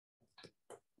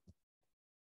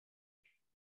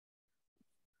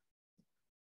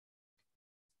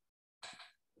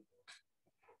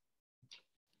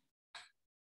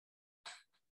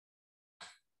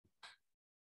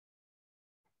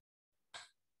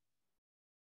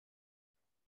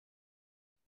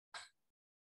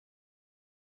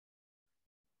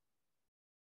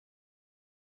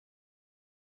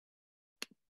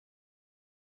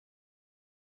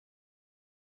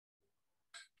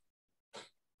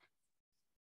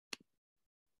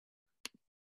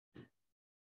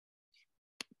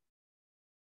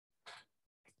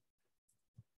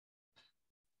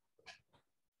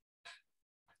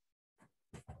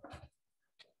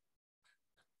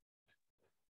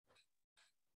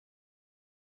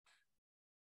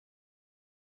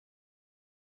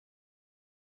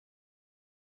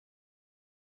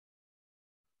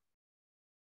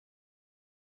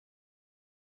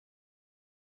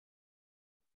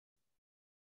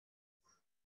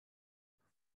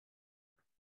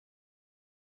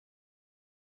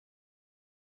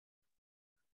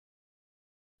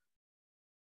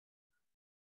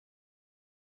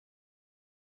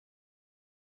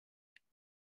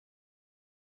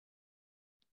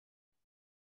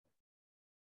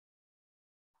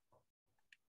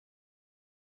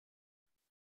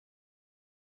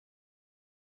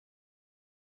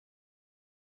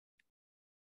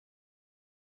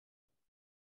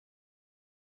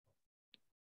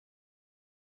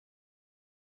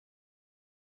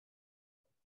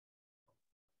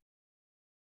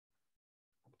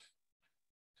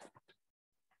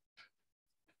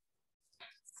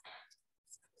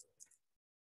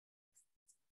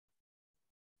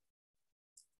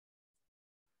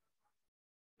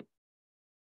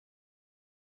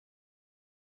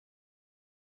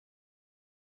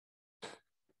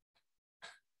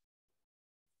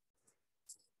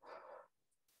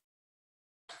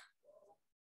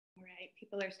right,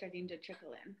 people are starting to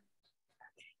trickle in.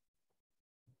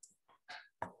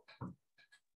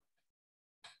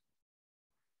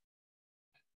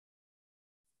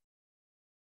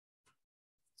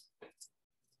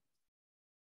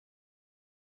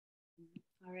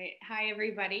 All right, hi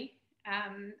everybody.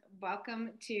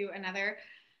 Welcome to another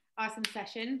awesome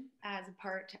session as a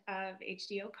part of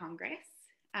HDYO Congress.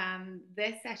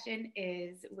 This session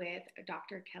is with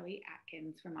Dr. Kelley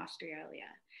Atkins from Australia,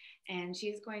 and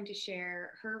she's going to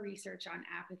share her research on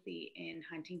apathy in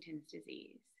Huntington's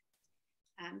disease.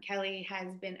 Kelley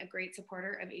has been a great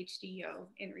supporter of HDYO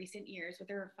in recent years with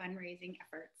her fundraising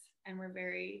efforts, and we're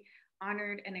very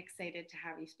honored and excited to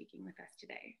have you speaking with us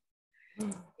today.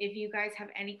 If you guys have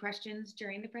any questions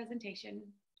during the presentation,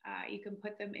 you can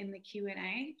put them in the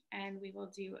Q&A, and we will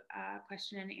do a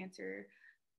question and answer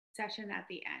session at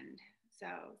the end. So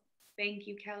thank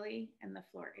you, Kelley, and the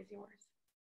floor is yours.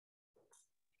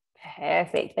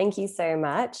 Perfect. Thank you so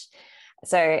much.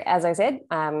 So as I said,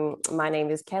 my name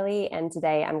is Kelley, and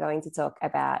today I'm going to talk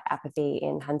about apathy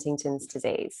in Huntington's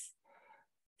disease.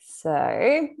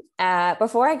 So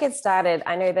before I get started,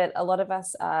 I know that a lot of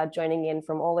us are joining in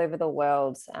from all over the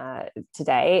world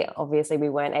today. Obviously, we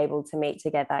weren't able to meet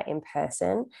together in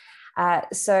person.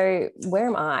 So where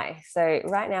am I? So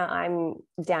right now I'm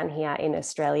down here in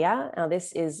Australia. Now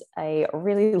this is a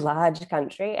really large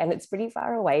country and it's pretty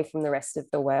far away from the rest of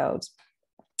the world.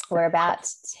 We're about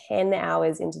 10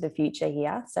 hours into the future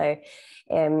here. So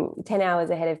 10 hours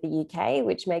ahead of the UK,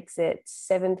 which makes it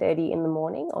 7:30 in the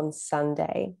morning on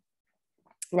Sunday.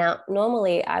 Now,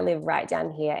 normally I live right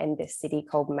down here in this city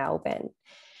called Melbourne.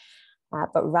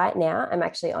 But right now I'm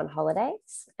actually on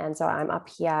holidays. And so I'm up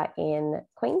here in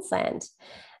Queensland.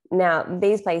 Now,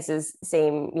 these places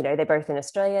seem, they're both in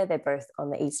Australia, they're both on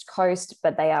the East Coast,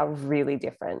 but they are really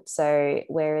different. So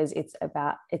whereas it's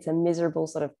a miserable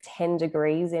sort of 10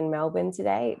 degrees in Melbourne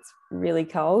today, it's really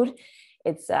cold.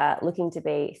 It's looking to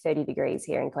be 30 degrees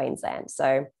here in Queensland.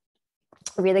 So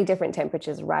really different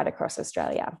temperatures right across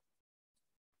Australia.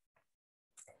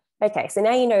 Okay, so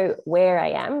now you know where I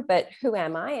am, but who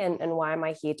am I and why am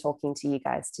I here talking to you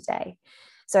guys today?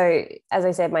 So as I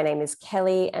said, my name is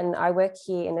Kelley and I work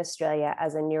here in Australia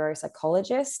as a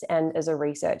neuropsychologist and as a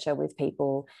researcher with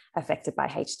people affected by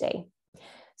HD.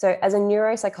 So as a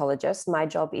neuropsychologist, my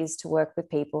job is to work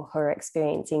with people who are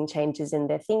experiencing changes in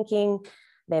their thinking,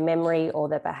 their memory or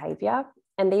their behavior.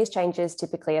 And these changes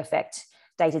typically affect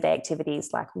day-to-day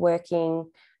activities like working,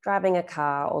 driving a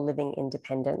car or living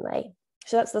independently.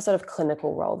 So that's the sort of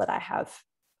clinical role that I have.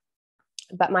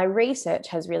 But my research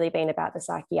has really been about the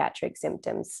psychiatric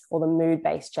symptoms or the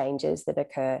mood-based changes that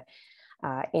occur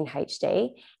in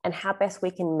HD and how best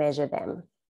we can measure them.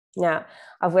 Now,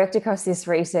 I've worked across this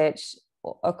research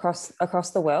across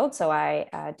the world. So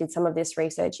I did some of this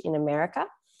research in America.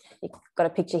 You've got a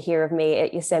picture here of me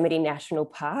at Yosemite National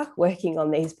Park working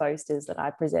on these posters that I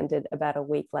presented about a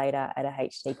week later at a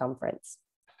HD conference.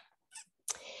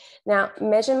 Now,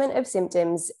 measurement of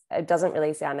symptoms doesn't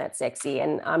really sound that sexy,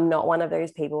 and I'm not one of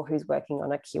those people who's working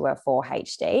on a cure for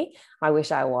HD. I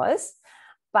wish I was,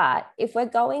 but if we're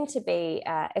going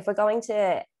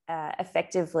to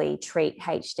effectively treat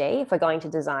HD, if we're going to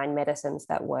design medicines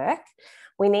that work,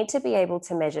 we need to be able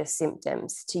to measure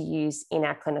symptoms to use in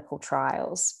our clinical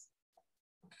trials.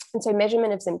 And so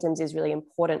measurement of symptoms is really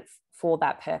important for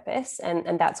that purpose,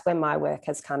 and that's where my work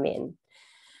has come in.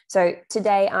 So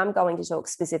today I'm going to talk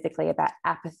specifically about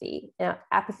apathy. Now,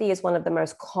 apathy is one of the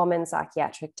most common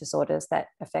psychiatric disorders that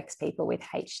affects people with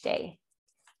HD.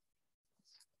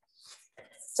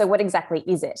 So what exactly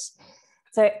is it?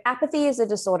 So apathy is a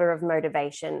disorder of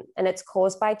motivation and it's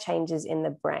caused by changes in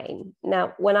the brain.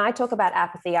 Now, when I talk about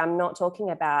apathy, I'm not talking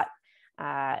about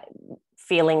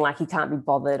feeling like you can't be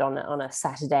bothered on a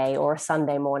Saturday or a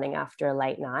Sunday morning after a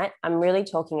late night. I'm really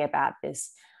talking about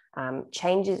this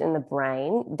changes in the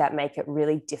brain that make it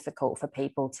really difficult for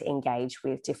people to engage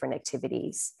with different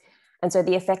activities. And so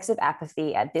the effects of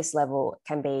apathy at this level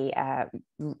can be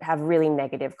have really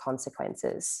negative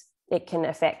consequences. It can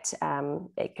affect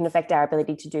our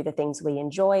ability to do the things we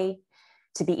enjoy,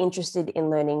 to be interested in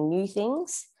learning new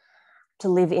things, to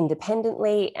live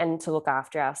independently, and to look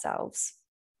after ourselves.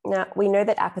 Now, we know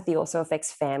that apathy also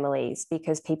affects families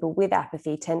because people with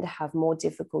apathy tend to have more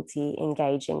difficulty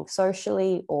engaging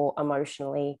socially or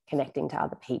emotionally connecting to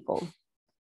other people.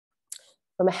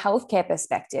 From a healthcare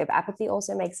perspective, apathy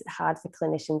also makes it hard for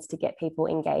clinicians to get people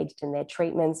engaged in their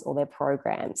treatments or their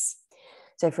programs.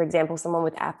 So, for example, someone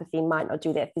with apathy might not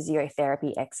do their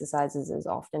physiotherapy exercises as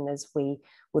often as we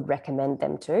would recommend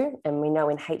them to. And we know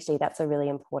in HD that's a really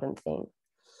important thing.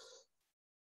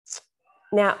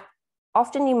 Now,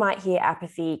 often you might hear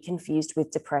apathy confused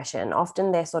with depression.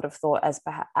 Often they're sort of thought as,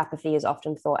 apathy is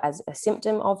often thought as a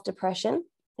symptom of depression,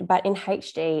 but in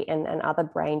HD and other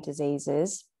brain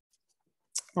diseases,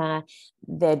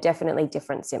 they're definitely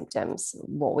different symptoms.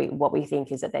 What we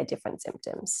think is that they're different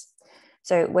symptoms.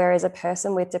 So whereas a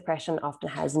person with depression often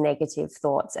has negative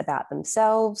thoughts about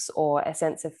themselves or a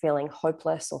sense of feeling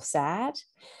hopeless or sad,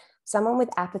 someone with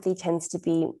apathy tends to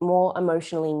be more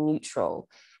emotionally neutral,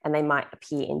 and they might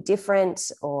appear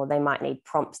indifferent or they might need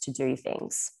prompts to do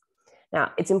things.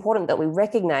 Now, it's important that we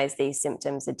recognize these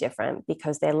symptoms are different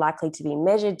because they're likely to be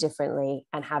measured differently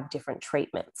and have different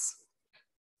treatments.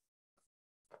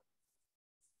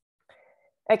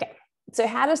 Okay, so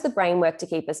how does the brain work to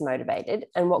keep us motivated,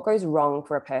 and what goes wrong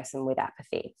for a person with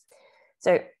apathy?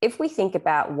 So if we think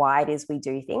about why it is we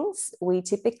do things, we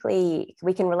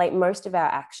can relate most of our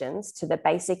actions to the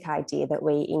basic idea that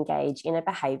we engage in a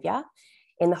behavior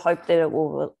in the hope that it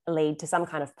will lead to some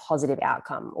kind of positive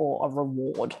outcome or a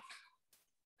reward.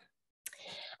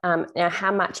 Now,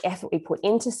 how much effort we put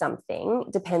into something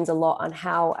depends a lot on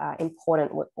how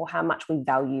important or how much we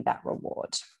value that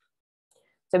reward.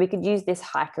 So we could use this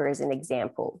hiker as an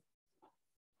example.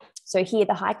 So here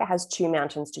the hiker has two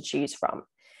mountains to choose from.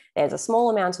 There's a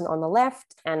smaller mountain on the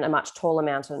left and a much taller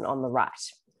mountain on the right.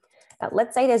 Now,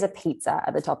 let's say there's a pizza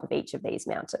at the top of each of these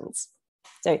mountains.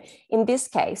 So in this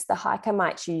case, the hiker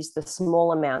might choose the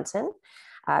smaller mountain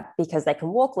because they can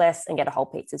walk less and get a whole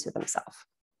pizza to themselves.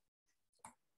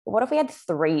 What if we had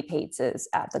 3 pizzas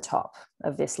at the top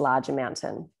of this larger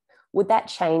mountain? Would that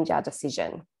change our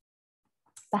decision?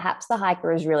 Perhaps the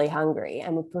hiker is really hungry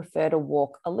and would prefer to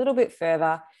walk a little bit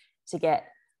further to get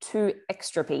 2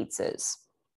 extra pizzas.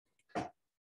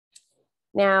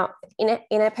 Now,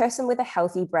 in a person with a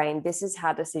healthy brain, this is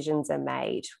how decisions are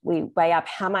made. We weigh up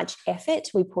how much effort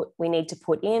we need to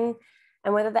put in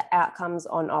and whether the outcomes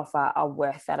on offer are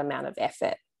worth that amount of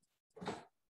effort.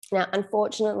 Now,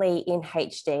 unfortunately, in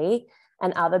HD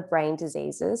and other brain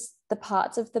diseases, the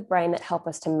parts of the brain that help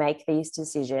us to make these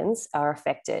decisions are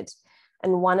affected.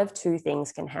 And one of 2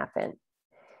 things can happen.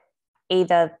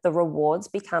 Either the rewards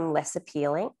become less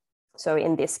appealing. So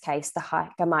in this case, the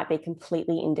hiker might be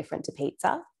completely indifferent to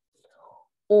pizza,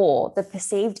 or the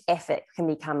perceived effort can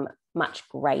become much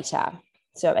greater.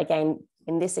 So again,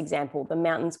 in this example, the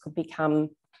mountains could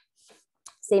become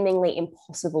seemingly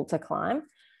impossible to climb,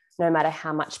 no matter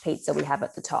how much pizza we have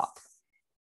at the top.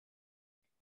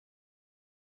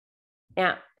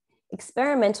 Now,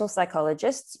 experimental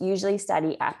psychologists usually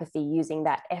study apathy using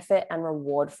that effort and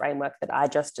reward framework that I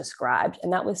just described.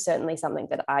 And that was certainly something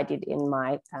that I did in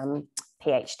my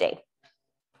PhD.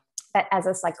 But as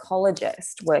a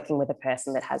psychologist working with a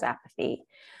person that has apathy,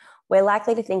 we're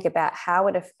likely to think about how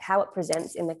it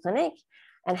presents in the clinic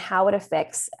and how it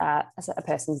affects a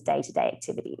person's day-to-day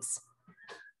activities.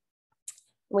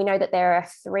 We know that there are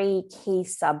 3 key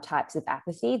subtypes of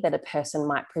apathy that a person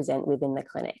might present with in the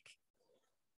clinic.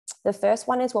 The first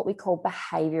one is what we call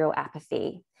behavioral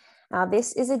apathy. Now,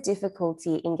 this is a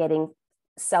difficulty in getting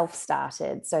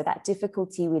self-started, so that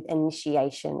difficulty with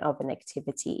initiation of an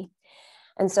activity.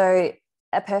 And so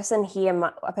a person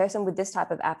with this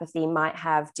type of apathy might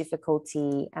have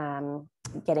difficulty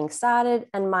getting started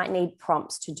and might need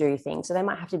prompts to do things. So they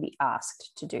might have to be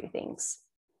asked to do things.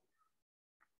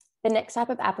 The next type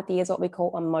of apathy is what we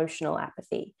call emotional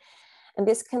apathy. And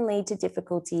this can lead to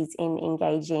difficulties in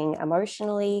engaging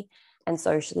emotionally and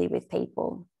socially with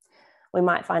people. We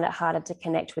might find it harder to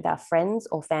connect with our friends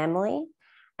or family,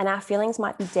 and our feelings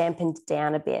might be dampened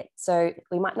down a bit. So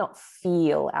we might not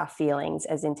feel our feelings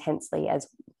as intensely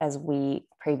as we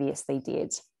previously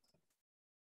did.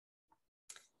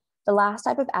 The last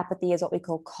type of apathy is what we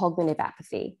call cognitive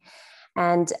apathy.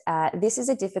 And this is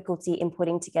a difficulty in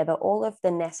putting together all of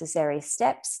the necessary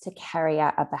steps to carry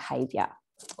out a behavior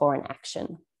or an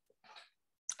action.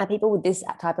 People with this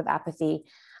type of apathy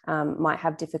might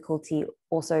have difficulty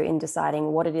also in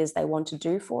deciding what it is they want to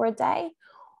do for a day,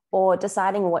 or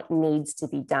deciding what needs to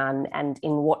be done and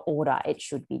in what order it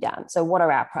should be done. So what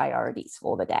are our priorities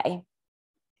for the day?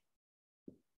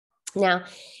 Now,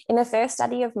 in the first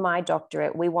study of my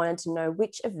doctorate, we wanted to know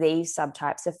which of these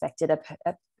subtypes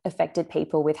affected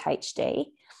people with HD.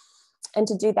 And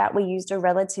to do that, we used a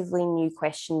relatively new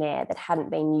questionnaire that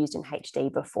hadn't been used in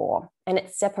HD before, and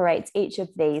it separates each of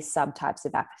these subtypes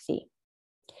of apathy.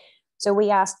 So we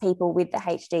asked people with the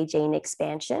HD gene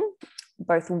expansion,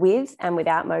 both with and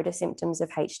without motor symptoms of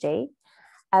HD,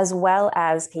 as well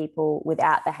as people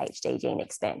without the HD gene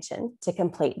expansion to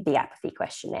complete the apathy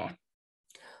questionnaire.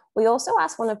 We also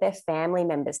asked one of their family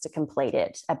members to complete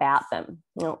it about them.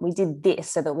 We did this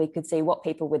so that we could see what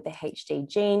people with the HD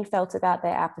gene felt about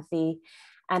their apathy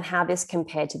and how this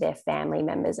compared to their family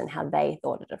members and how they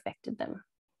thought it affected them.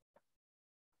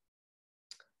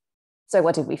 So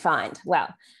what did we find? Well,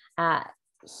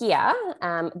 here,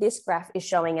 this graph is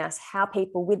showing us how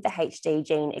people with the HD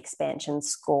gene expansion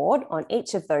scored on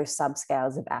each of those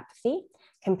subscales of apathy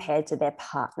compared to their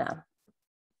partner.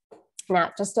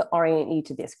 Now, just to orient you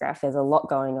to this graph, there's a lot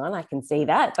going on, I can see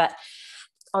that, but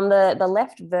on the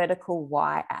left vertical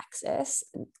y-axis,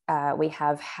 we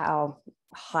have how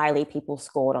highly people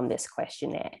scored on this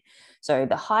questionnaire. So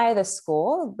the higher the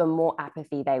score, the more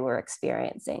apathy they were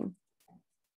experiencing.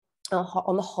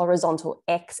 On the horizontal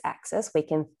x-axis, we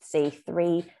can see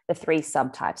the three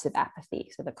subtypes of apathy,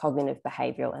 so the cognitive,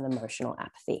 behavioral, and emotional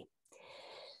apathy.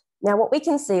 Now, what we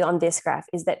can see on this graph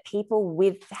is that people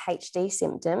with HD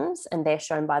symptoms, and they're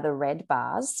shown by the red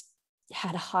bars,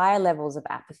 had higher levels of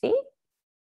apathy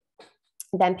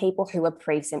than people who were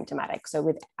pre-symptomatic, so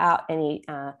without any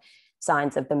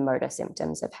signs of the motor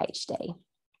symptoms of HD.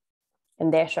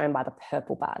 And they're shown by the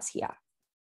purple bars here.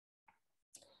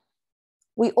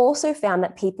 We also found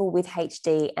that people with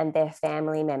HD and their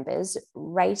family members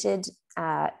rated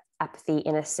apathy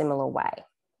in a similar way.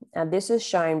 Now, this is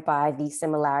shown by the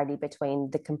similarity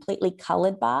between the completely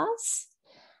coloured bars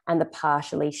and the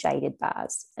partially shaded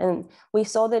bars. And we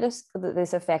saw this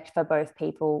effect for both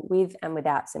people with and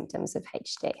without symptoms of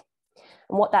HD.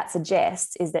 And what that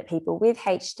suggests is that people with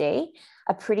HD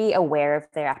are pretty aware of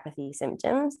their apathy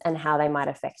symptoms and how they might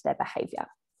affect their behaviour.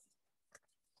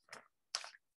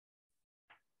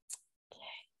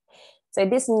 So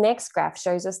this next graph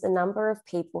shows us the number of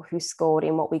people who scored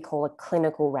in what we call a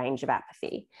clinical range of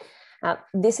apathy.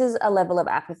 This is a level of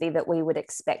apathy that we would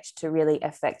expect to really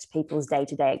affect people's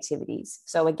day-to-day activities.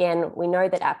 So again, we know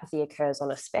that apathy occurs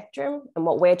on a spectrum, and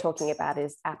what we're talking about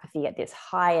is apathy at this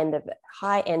high end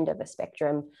of a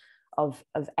spectrum of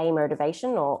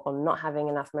amotivation or not having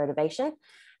enough motivation,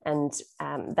 and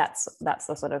that's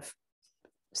the sort of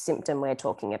symptom we're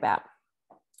talking about.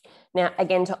 Now,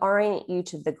 again, to orient you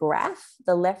to the graph,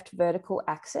 the left vertical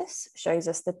axis shows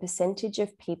us the percentage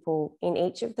of people in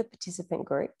each of the participant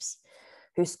groups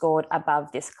who scored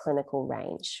above this clinical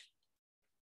range.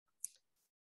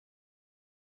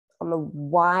 On the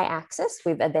y-axis,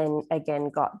 we've then again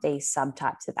got these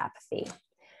subtypes of apathy.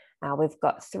 We've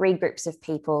got three groups of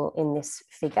people in this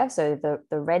figure. So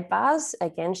the red bars,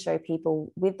 again, show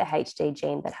people with the HD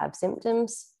gene that have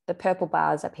symptoms. The purple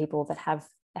bars are people that have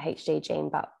the HD gene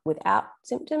but without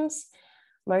symptoms,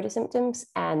 motor symptoms,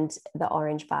 and the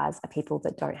orange bars are people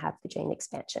that don't have the gene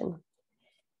expansion.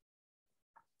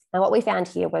 Now, what we found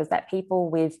here was that people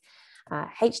with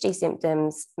HD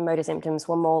symptoms, motor symptoms,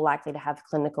 were more likely to have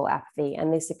clinical apathy,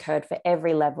 and this occurred for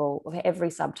every level, for every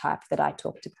subtype that I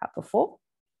talked about before.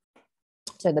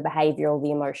 So the behavioural,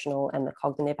 the emotional, and the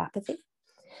cognitive apathy,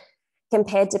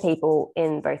 compared to people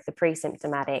in both the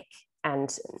pre-symptomatic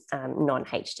and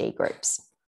non-HD groups.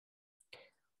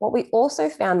 What we also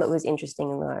found that was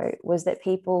interesting, though, was that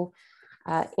people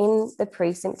in the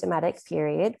pre-symptomatic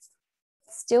period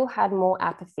still had more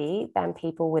apathy than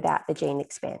people without the gene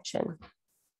expansion.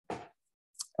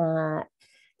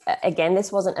 Again,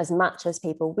 this wasn't as much as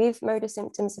people with motor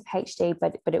symptoms of HD,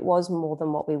 but it was more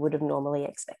than what we would have normally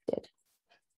expected.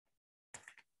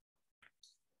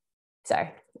 So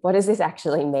what does this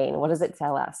actually mean? What does it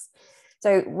tell us?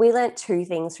 So we learned two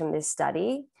things from this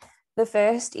study. The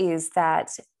first is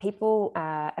that people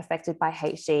affected by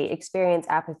HD experience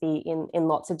apathy in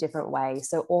lots of different ways.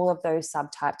 So all of those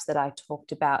subtypes that I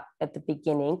talked about at the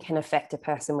beginning can affect a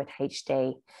person with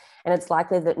HD. And it's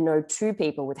likely that no two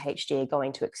people with HD are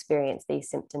going to experience these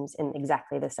symptoms in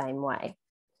exactly the same way.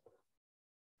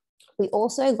 We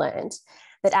also learned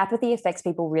that apathy affects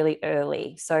people really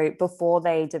early, so before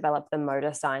they develop the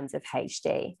motor signs of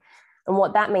HD. And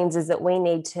what that means is that we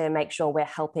need to make sure we're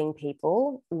helping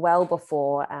people well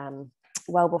before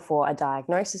a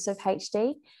diagnosis of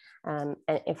HD. And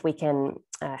if we can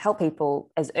help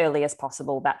people as early as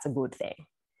possible, that's a good thing.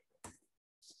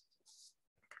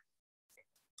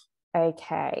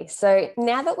 Okay, so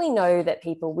now that we know that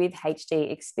people with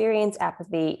HD experience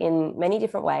apathy in many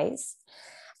different ways,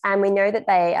 and we know that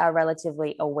they are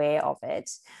relatively aware of it,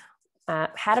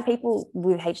 how do people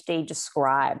with HD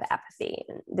describe apathy?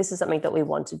 This is something that we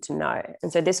wanted to know.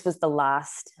 And so this was the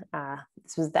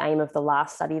aim of the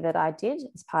last study that I did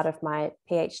as part of my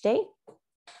PhD.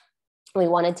 We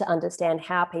wanted to understand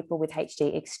how people with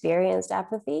HD experienced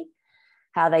apathy,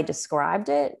 how they described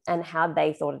it, and how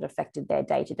they thought it affected their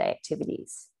day-to-day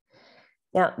activities.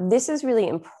 Now, this is really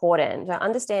important.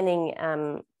 Understanding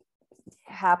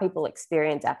how people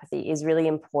experience apathy is really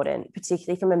important,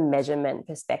 particularly from a measurement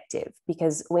perspective,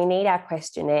 because we need our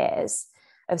questionnaires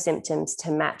of symptoms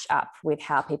to match up with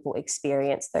how people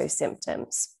experience those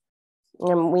symptoms.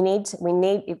 And we need,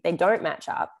 if they don't match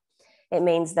up, it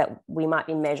means that we might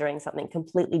be measuring something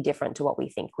completely different to what we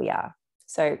think we are.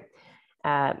 So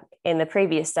in the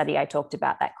previous study, I talked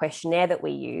about that questionnaire that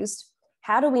we used.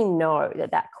 How do we know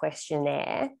that that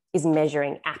questionnaire is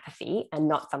measuring apathy and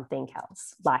not something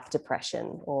else, like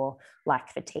depression or like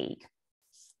fatigue?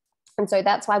 And so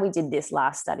that's why we did this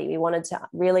last study. We wanted to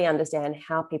really understand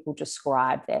how people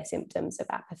describe their symptoms of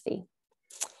apathy.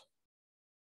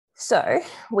 So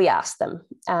we asked them.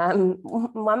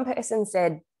 One person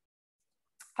said,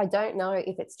 I don't know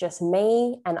if it's just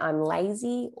me and I'm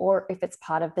lazy or if it's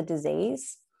part of the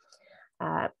disease.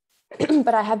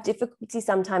 But I have difficulty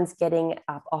sometimes getting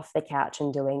up off the couch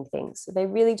and doing things. So they're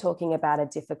really talking about a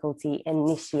difficulty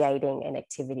initiating an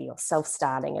activity or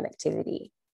self-starting an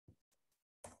activity.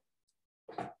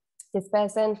 This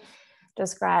person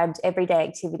described everyday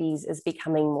activities as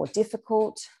becoming more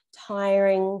difficult,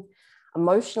 tiring,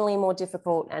 emotionally more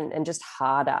difficult, and just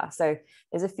harder. So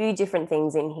there's a few different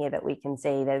things in here that we can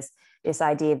see. There's this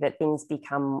idea that things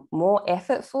become more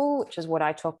effortful, which is what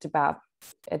I talked about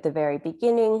at the very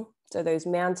beginning. So those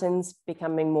mountains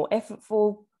becoming more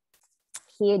effortful.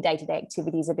 Here, day-to-day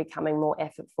activities are becoming more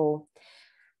effortful.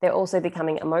 They're also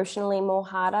becoming emotionally more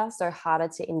harder, so harder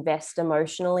to invest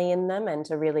emotionally in them and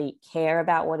to really care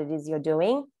about what it is you're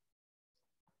doing.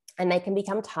 And they can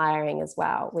become tiring as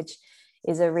well, which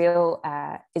is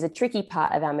a tricky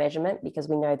part of our measurement because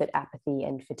we know that apathy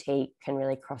and fatigue can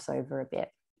really cross over a bit.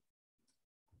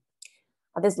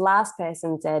 This last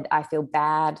person said, I feel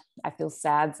bad, I feel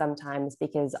sad sometimes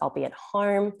because I'll be at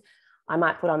home, I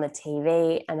might put on the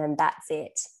TV and then that's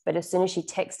it. But as soon as she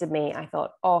texted me, I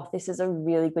thought, oh, this is a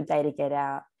really good day to get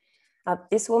out.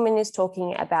 This woman is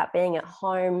talking about being at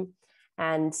home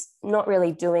and not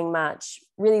really doing much,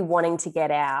 really wanting to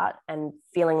get out and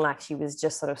feeling like she was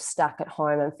just sort of stuck at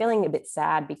home and feeling a bit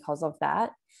sad because of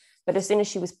that. But as soon as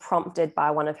she was prompted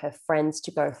by one of her friends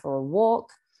to go for a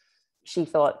walk, she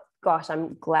thought, gosh,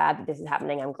 I'm glad that this is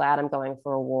happening. I'm glad I'm going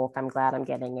for a walk. I'm glad I'm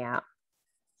getting out.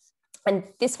 And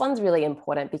this one's really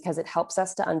important because it helps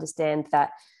us to understand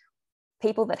that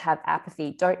people that have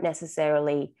apathy don't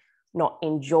necessarily not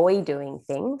enjoy doing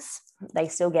things. They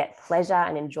still get pleasure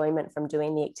and enjoyment from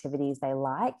doing the activities they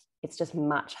like. It's just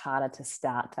much harder to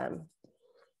start them.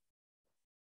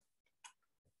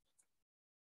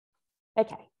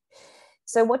 Okay,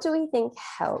 so what do we think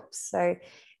helps? So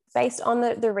based on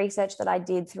the research that I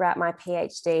did throughout my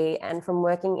PhD and from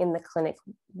working in the clinic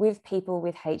with people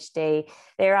with HD,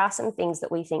 there are some things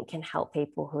that we think can help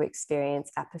people who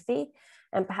experience apathy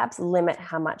and perhaps limit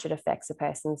how much it affects a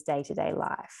person's day-to-day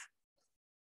life.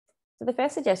 So the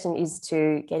first suggestion is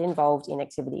to get involved in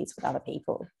activities with other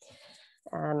people.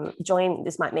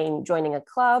 This might mean joining a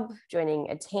club, joining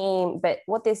a team, but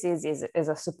what this is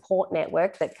a support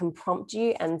network that can prompt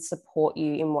you and support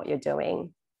you in what you're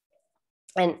doing.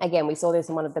 And again, we saw this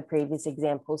in one of the previous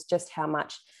examples, just how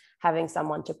much having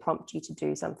someone to prompt you to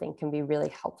do something can be really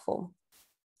helpful.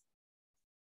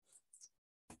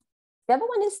 The other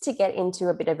one is to get into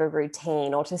a bit of a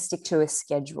routine or to stick to a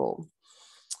schedule.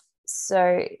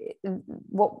 So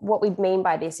what we mean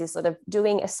by this is sort of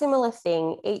doing a similar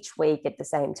thing each week at the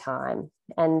same time.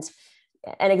 And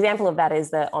an example of that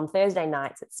is that on Thursday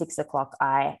nights at 6 o'clock,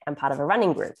 I am part of a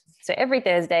running group. So every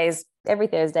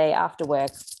Thursday after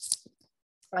work,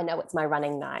 I know it's my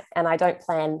running night and I don't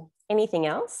plan anything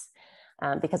else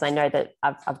because I know that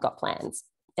I've got plans.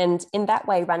 And in that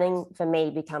way, running for me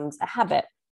becomes a habit.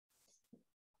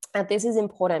 And this is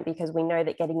important because we know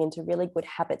that getting into really good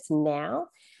habits now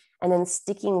and then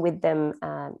sticking with them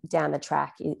down the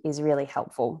track is really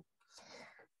helpful.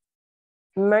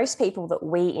 Most people that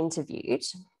we interviewed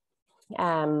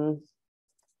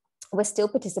were still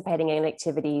participating in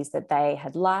activities that they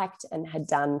had liked and had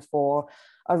done for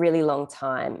a really long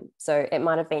time. So it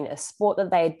might have been a sport that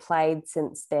they had played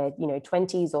since their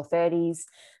 20s or 30s,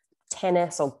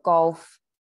 tennis or golf,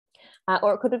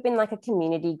 or it could have been like a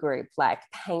community group like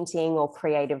painting or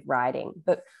creative writing.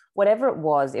 But whatever it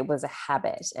was a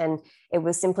habit and it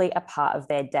was simply a part of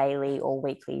their daily or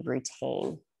weekly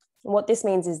routine. What this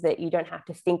means is that you don't have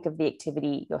to think of the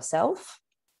activity yourself.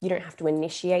 You don't have to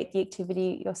initiate the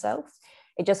activity yourself.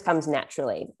 It just comes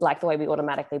naturally, like the way we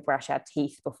automatically brush our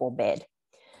teeth before bed.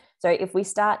 So if we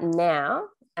start now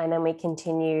and then we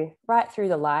continue right through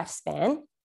the lifespan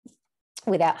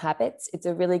without habits, it's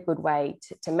a really good way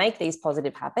to make these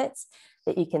positive habits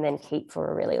that you can then keep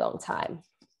for a really long time.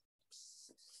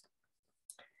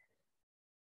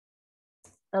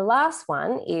 The last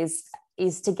one is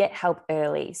is to get help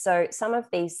early. So some of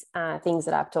these things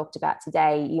that I've talked about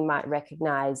today, you might have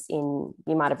recognized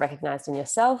in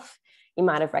yourself, you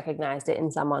might have recognized it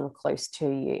in someone close to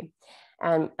you.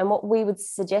 And what we would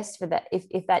suggest for that,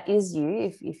 if that is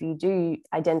you, if you do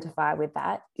identify with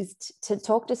that, is to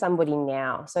talk to somebody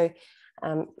now. So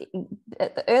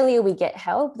the earlier we get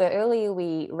help, the earlier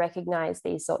we recognize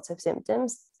these sorts of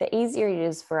symptoms, the easier it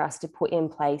is for us to put in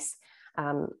place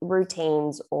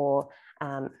routines or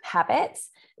habits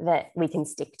that we can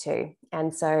stick to.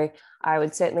 And so I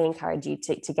would certainly encourage you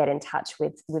to get in touch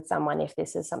with someone if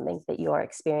this is something that you're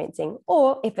experiencing,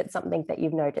 or if it's something that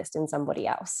you've noticed in somebody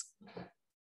else.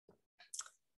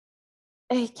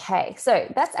 Okay, so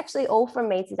that's actually all from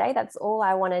me today. That's all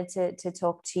I wanted to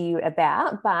talk to you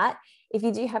about. But if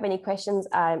you do have any questions,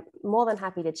 I'm more than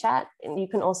happy to chat. And you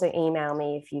can also email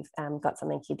me if you've got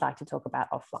something you'd like to talk about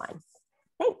offline.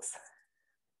 Thanks.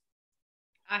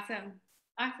 Awesome.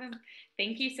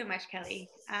 Thank you so much, Kelley.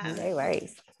 No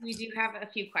worries. We do have a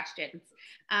few questions.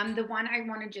 The one I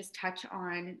want to just touch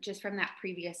on, just from that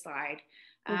previous slide,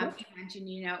 you mentioned,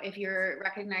 if you're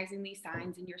recognizing these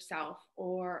signs in yourself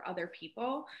or other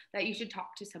people, that you should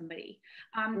talk to somebody.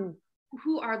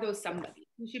 Who are those somebody?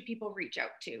 Who should people reach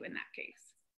out to in that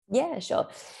case? Yeah, sure.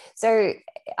 So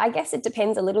I guess it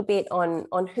depends a little bit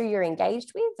on who you're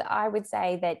engaged with. I would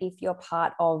say that if you're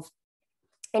part of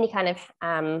any kind of,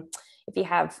 if you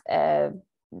have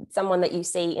someone that you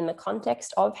see in the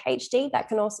context of HD, that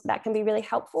can be really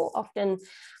helpful. Often,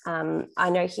 I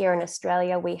know here in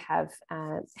Australia we have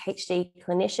HD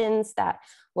clinicians that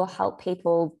will help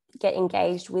people get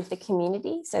engaged with the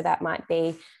community. So that might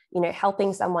be,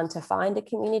 helping someone to find a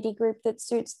community group that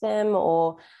suits them,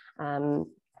 or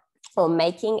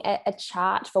making a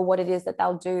chart for what it is that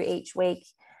they'll do each week.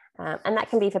 And that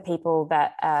can be for people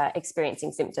that are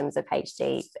experiencing symptoms of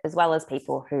HD, as well as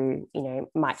people who,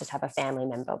 might just have a family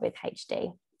member with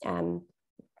HD.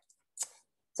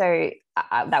 So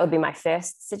that would be my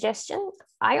first suggestion.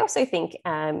 I also think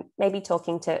maybe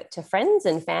talking to friends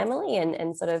and family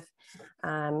and sort of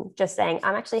just saying,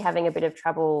 I'm actually having a bit of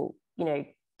trouble,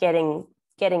 getting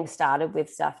started with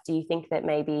stuff. Do you think that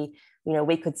maybe,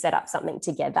 we could set up something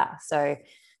together? So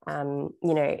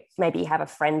maybe you have a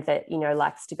friend that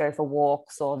likes to go for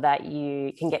walks, or that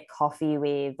you can get coffee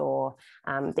with, or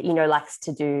that likes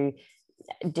to do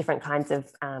different kinds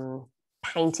of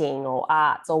painting or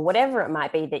arts, or whatever it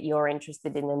might be that you're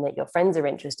interested in and that your friends are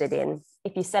interested in.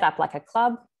 If you set up like a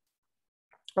club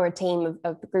or a team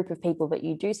of a group of people that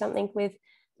you do something with,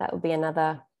 that would be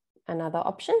another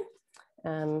option.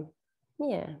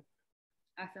 Yeah.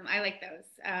 Awesome. I like those.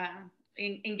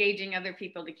 Engaging other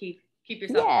people to keep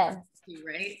yourself too,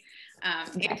 right?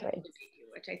 Exactly.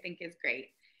 Which I think is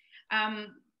great.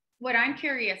 What I'm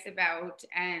curious about,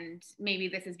 and maybe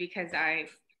this is because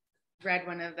I've read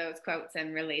one of those quotes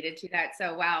and related to that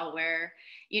so well, where,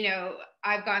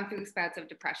 I've gone through spouts of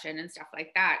depression and stuff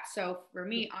like that. So for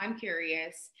me, I'm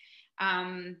curious.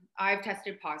 I've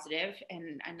tested positive,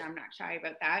 and I'm not shy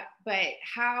about that, but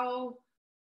how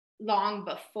long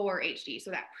before HD,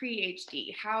 so that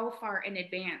pre-HD, how far in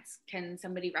advance can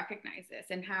somebody recognize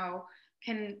this, and how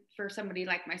can, for somebody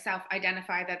like myself,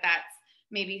 identify that that's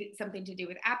maybe something to do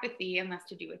with apathy and less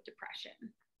to do with depression?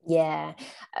 Yeah,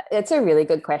 it's a really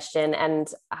good question. And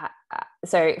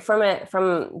so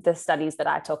from the studies that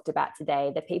I talked about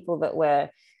today, the people that were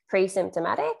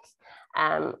pre-symptomatic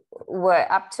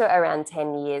were up to around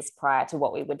 10 years prior to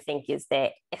what we would think is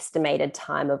their estimated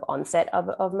time of onset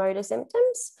of motor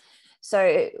symptoms.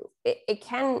 So it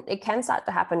can start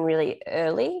to happen really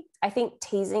early. I think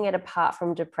teasing it apart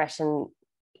from depression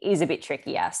is a bit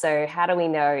trickier. So how do we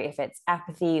know if it's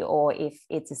apathy or if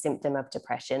it's a symptom of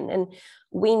depression? And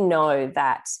we know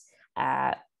that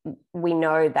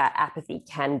apathy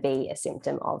can be a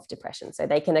symptom of depression. So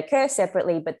they can occur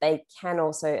separately, but they can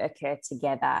also occur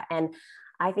together. And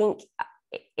I think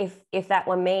if that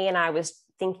were me and I was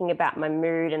thinking about my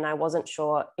mood and I wasn't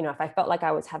sure, if I felt like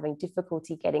I was having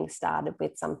difficulty getting started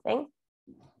with something,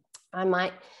 I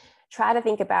might try to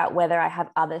think about whether I have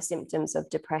other symptoms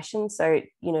of depression. So,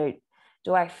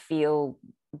 do I feel,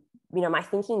 am I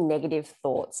thinking negative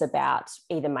thoughts about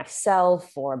either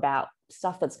myself or about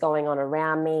stuff that's going on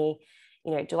around me?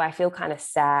 Do I feel kind of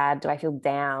sad? Do I feel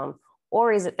down?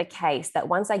 Or is it the case that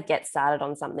once I get started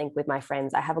on something with my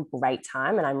friends, I have a great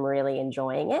time and I'm really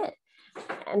enjoying it?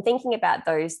 And thinking about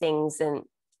those things and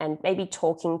maybe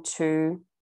talking to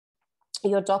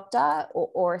your doctor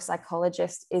or a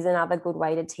psychologist is another good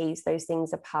way to tease those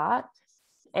things apart.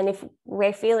 And if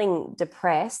we're feeling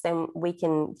depressed, then we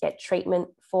can get treatment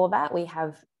for that. We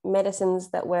have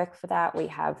medicines that work for that. We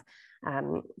have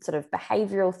sort of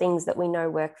behavioral things that we know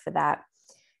work for that.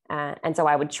 And so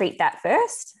I would treat that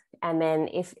first. And then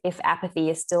if apathy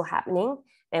is still happening,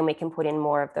 then we can put in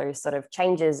more of those sort of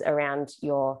changes around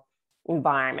your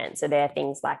environment. So there are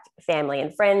things like family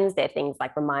and friends, there are things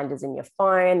like reminders in your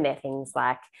phone, there are things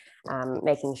like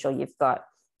making sure you've got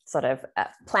sort of a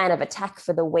plan of attack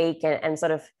for the week, and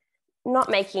sort of not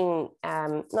making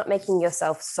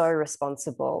yourself so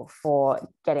responsible for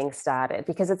getting started,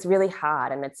 because it's really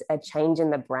hard and it's a change in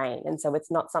the brain. And so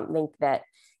it's not something that,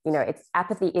 it's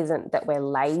apathy isn't that we're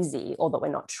lazy or that we're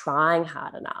not trying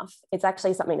hard enough. It's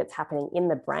actually something that's happening in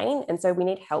the brain. And so we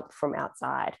need help from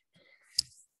outside.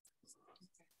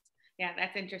 Yeah,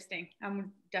 that's interesting.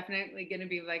 I'm definitely going to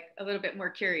be like a little bit more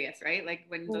curious, right? Like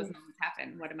when those moments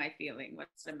happen, what am I feeling? What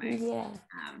am I? Yeah.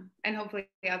 And hopefully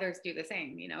others do the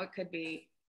same. It could be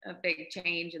a big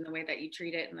change in the way that you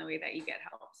treat it and the way that you get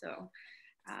help. So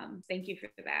thank you for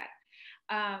that.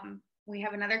 We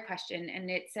have another question, and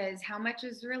it says, how much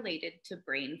is related to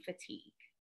brain fatigue?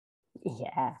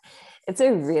 Yeah, it's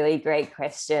a really great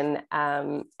question.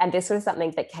 And this was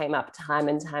something that came up time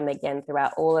and time again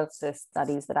throughout all of the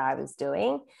studies that I was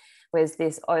doing, was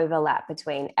this overlap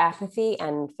between apathy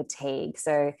and fatigue.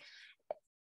 So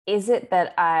is it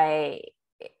that I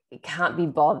can't be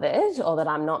bothered, or that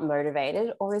I'm not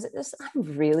motivated, or is it just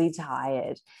I'm really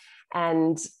tired?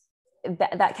 And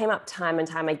that came up time and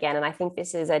time again. And I think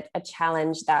this is a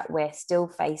challenge that we're still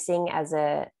facing as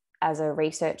a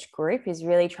research group, is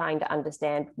really trying to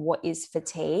understand what is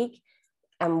fatigue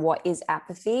and what is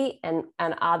apathy, and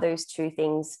are those two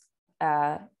things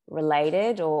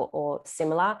related or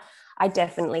similar? I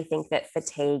definitely think that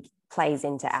fatigue plays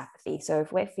into apathy. So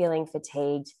if we're feeling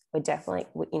fatigued,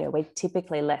 we're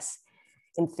typically less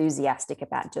enthusiastic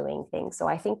about doing things. So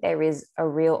I think there is a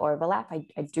real overlap.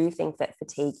 I do think that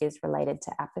fatigue is related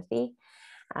to apathy.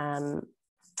 And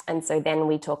so then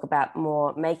we talk about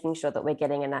more making sure that we're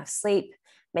getting enough sleep,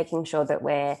 making sure that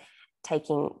we're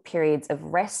taking periods of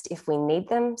rest if we need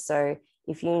them. So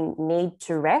if you need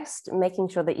to rest, making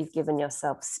sure that you've given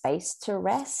yourself space to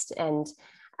rest, and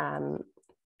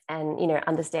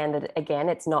understand that, again,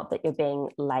 it's not that you're being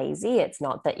lazy, it's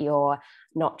not that you're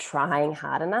not trying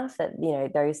hard enough, that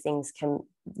those things can,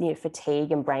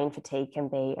 fatigue and brain fatigue can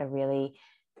be a really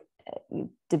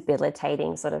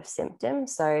debilitating sort of symptom.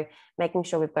 So making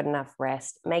sure we've got enough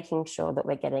rest, making sure that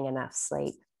we're getting enough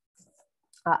sleep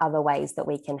are other ways that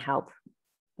we can help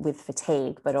with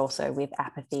fatigue, but also with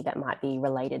apathy that might be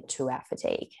related to our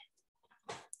fatigue.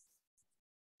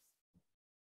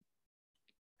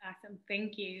 Awesome.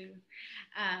 Thank you.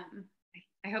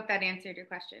 I hope that answered your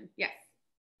question. Yes.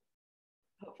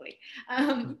 Hopefully.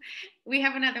 We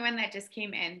have another one that just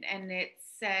came in, and it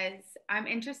says, I'm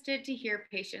interested to hear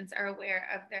patients are aware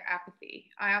of their apathy.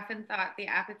 I often thought the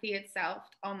apathy itself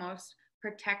almost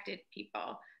protected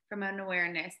people from an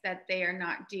awareness that they are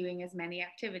not doing as many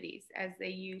activities as they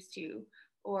used to,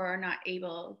 or are not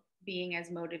being as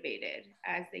motivated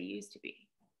as they used to be.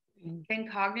 Can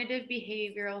cognitive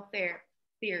behavioral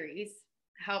theories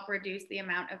help reduce the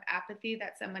amount of apathy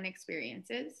that someone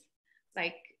experiences,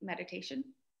 like meditation?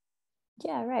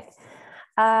 Yeah, right.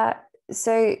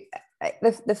 So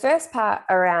the first part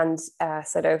around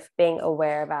sort of being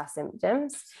aware of our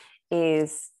symptoms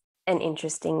is an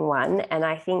interesting one. And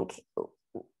I think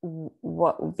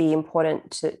what would be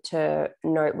important to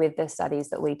note with the studies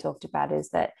that we talked about is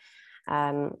that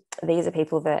these are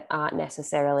people that aren't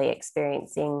necessarily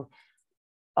experiencing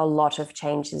a lot of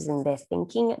changes in their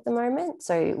thinking at the moment.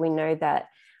 So we know that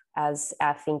as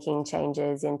our thinking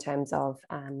changes in terms of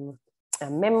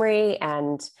memory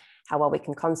and how well we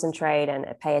can concentrate and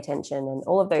pay attention, and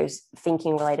all of those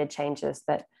thinking related changes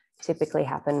that typically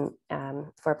happen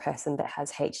for a person that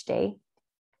has HD,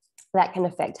 that can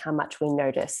affect how much we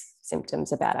notice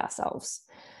symptoms about ourselves.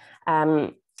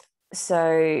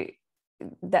 So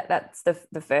that's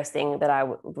the first thing that I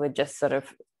would just sort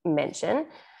of mention.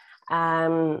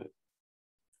 I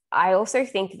also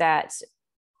think that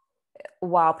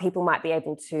while people might be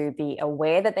able to be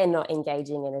aware that they're not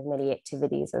engaging in as many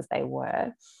activities as they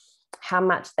were, how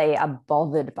much they are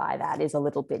bothered by that is a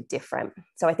little bit different.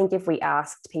 So I think if we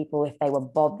asked people if they were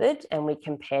bothered and we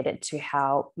compared it to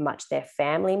how much their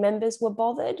family members were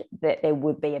bothered, that there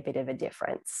would be a bit of a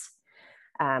difference.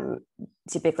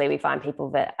 Typically we find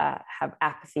people that have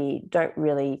apathy don't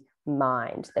really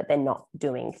mind that they're not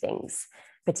doing things,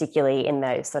 particularly in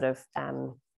those sort of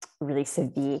really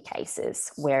severe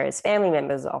cases, whereas family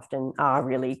members often are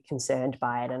really concerned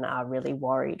by it and are really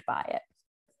worried by it.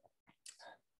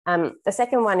 The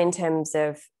second one, in terms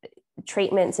of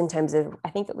treatments, in terms of, I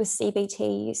think it was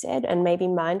CBT you said, and maybe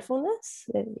mindfulness.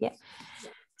 Yeah.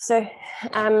 So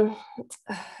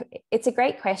it's a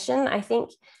great question. I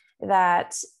think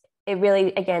that it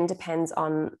really, again, depends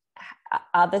on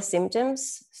other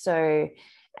symptoms. So,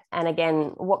 and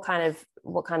again, what kind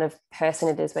of person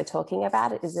it is we're talking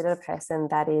about. Is it a person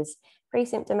that is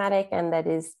pre-symptomatic and that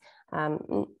is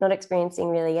not experiencing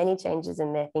really any changes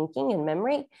in their thinking and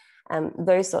memory?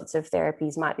 Those sorts of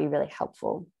therapies might be really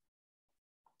helpful.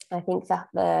 I think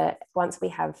that once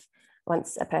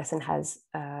a person has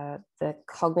the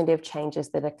cognitive changes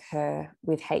that occur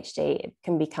with HD, it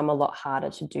can become a lot harder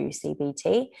to do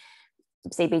CBT.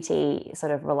 CBT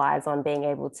sort of relies on being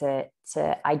able to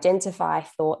identify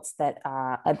thoughts that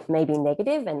are maybe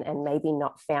negative and maybe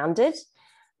not founded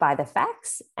by the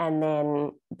facts, and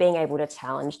then being able to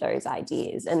challenge those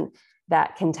ideas. And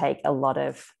that can take a lot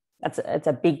of, it's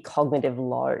a big cognitive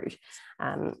load.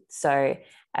 So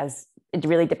as it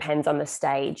really depends on the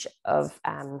stage of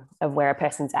where a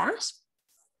person's at.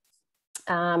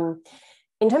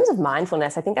 In terms of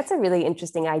mindfulness, I think that's a really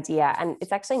interesting idea, and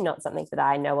it's actually not something that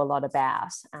I know a lot about.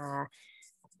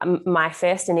 My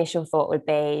first initial thought would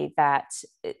be that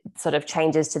sort of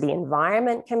changes to the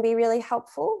environment can be really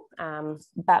helpful,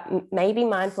 but maybe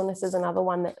mindfulness is another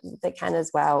one that can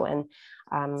as well. And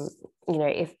you know,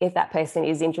 if that person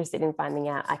is interested in finding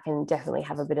out, I can definitely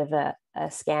have a bit of a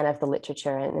scan of the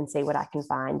literature and see what I can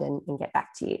find and get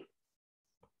back to you.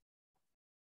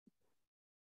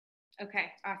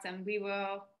 Okay, awesome. We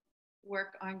will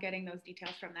work on getting those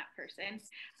details from that person.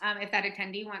 If that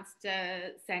attendee wants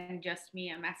to send just me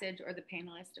a message or the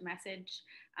panelist a message,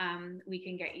 we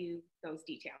can get you those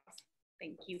details.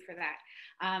 Thank you for that.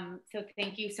 So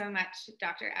thank you so much,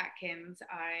 Dr. Atkins.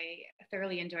 I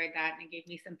thoroughly enjoyed that, and it gave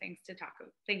me some things to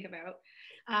think about.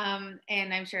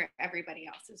 And I'm sure everybody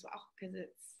else as well, because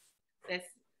it's this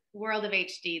world of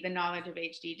HD, the knowledge of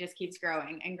HD just keeps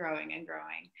growing and growing and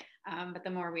growing. But the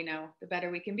more we know, the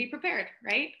better we can be prepared,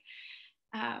 right?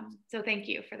 So thank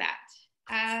you for that.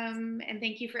 And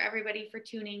thank you for everybody for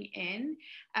tuning in.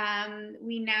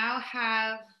 We now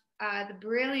have the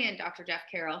brilliant Dr. Jeff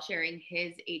Carroll sharing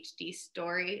his HD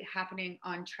story happening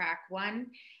on track 1.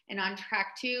 And on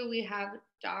track 2, we have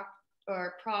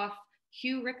Prof.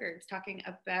 Hugh Rickards talking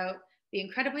about the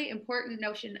incredibly important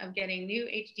notion of getting new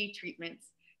HD treatments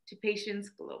to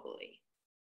patients globally.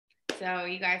 So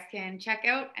you guys can check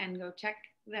out and go check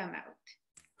them out.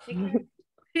 Take care.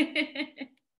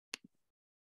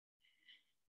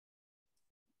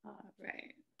 All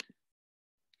right.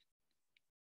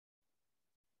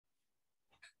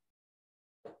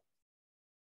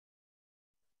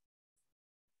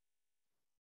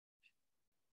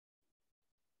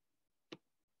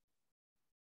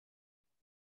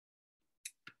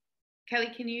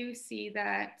 Kelley, can you see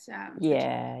that?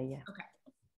 Yeah. Okay.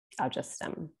 I'll just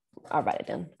I'll write it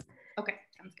down. Okay,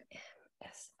 sounds good.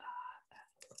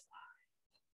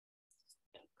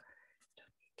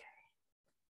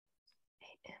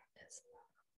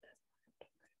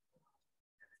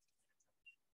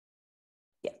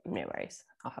 Yeah, no worries.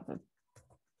 I'll have a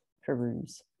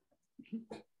peruse.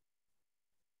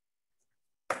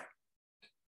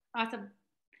 Awesome.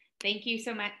 Thank you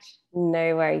so much.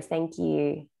 No worries. Thank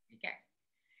you.